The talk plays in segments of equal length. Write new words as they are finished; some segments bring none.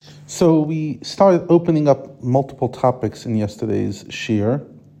So we started opening up multiple topics in yesterday's shir,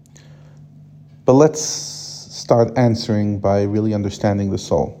 but let's start answering by really understanding the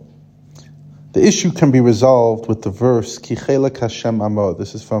soul. The issue can be resolved with the verse Ki chelek Hashem amo.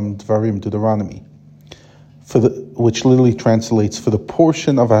 This is from Dvarim, Deuteronomy, which literally translates, "For the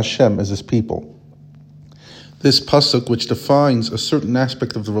portion of Hashem is His people." This pasuk, which defines a certain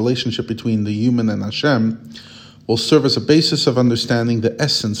aspect of the relationship between the human and Hashem, will serve as a basis of understanding the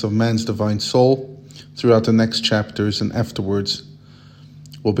essence of man's divine soul throughout the next chapters, and afterwards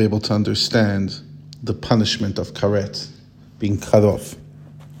we'll be able to understand the punishment of karet, being cut off.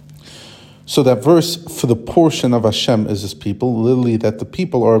 So that verse, "For the portion of Hashem is His people," literally that the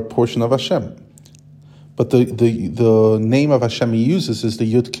people are a portion of Hashem. But the name of Hashem He uses is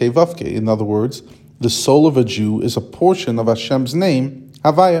the Yud Kei Vav Kei. In other words, the soul of a Jew is a portion of Hashem's name,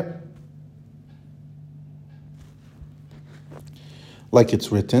 Havaya. Like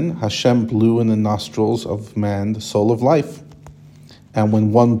it's written, Hashem blew in the nostrils of man the soul of life. And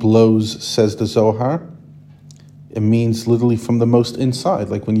when one blows, says the Zohar, it means literally from the most inside.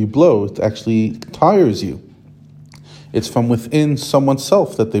 Like when you blow, it actually tires you. It's from within someone's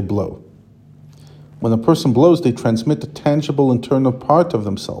self that they blow. When a person blows, they transmit the tangible internal part of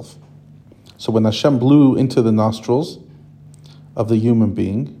themselves. So when Hashem blew into the nostrils of the human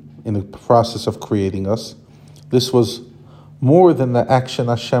being in the process of creating us, this was more than the action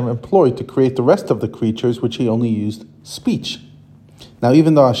Hashem employed to create the rest of the creatures, which He only used speech. Now,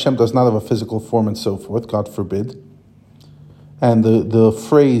 even though Hashem does not have a physical form and so forth, God forbid, and the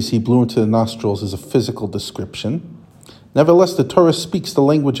phrase He blew into the nostrils is a physical description, nevertheless, the Torah speaks the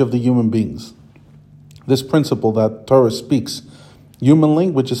language of the human beings. This principle that Torah speaks human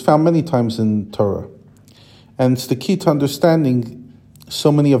language is found many times in Torah. And it's the key to understanding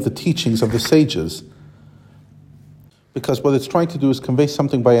so many of the teachings of the sages, because what it's trying to do is convey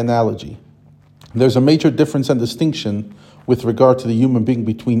something by analogy. There's a major difference and distinction with regard to the human being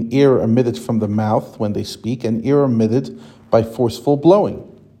between air emitted from the mouth when they speak and air emitted by forceful blowing.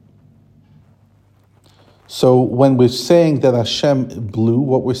 So when we're saying that Hashem blew,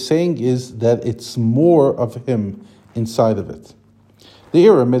 what we're saying is that it's more of Him inside of it. The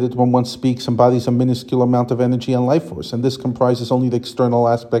air emitted when one speaks embodies a minuscule amount of energy and life force, and this comprises only the external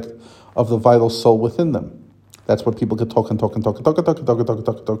aspect of the vital soul within them. That's what people could talk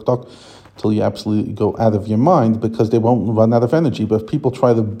till you absolutely go out of your mind, because they won't run out of energy. But if people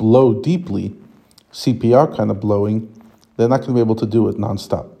try to blow deeply, CPR kind of blowing, they're not going to be able to do it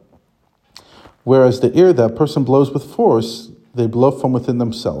nonstop. Whereas the air that person blows with force, they blow from within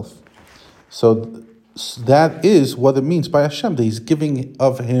themselves. So that is what it means by Hashem, that He's giving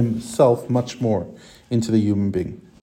of Himself much more into the human being.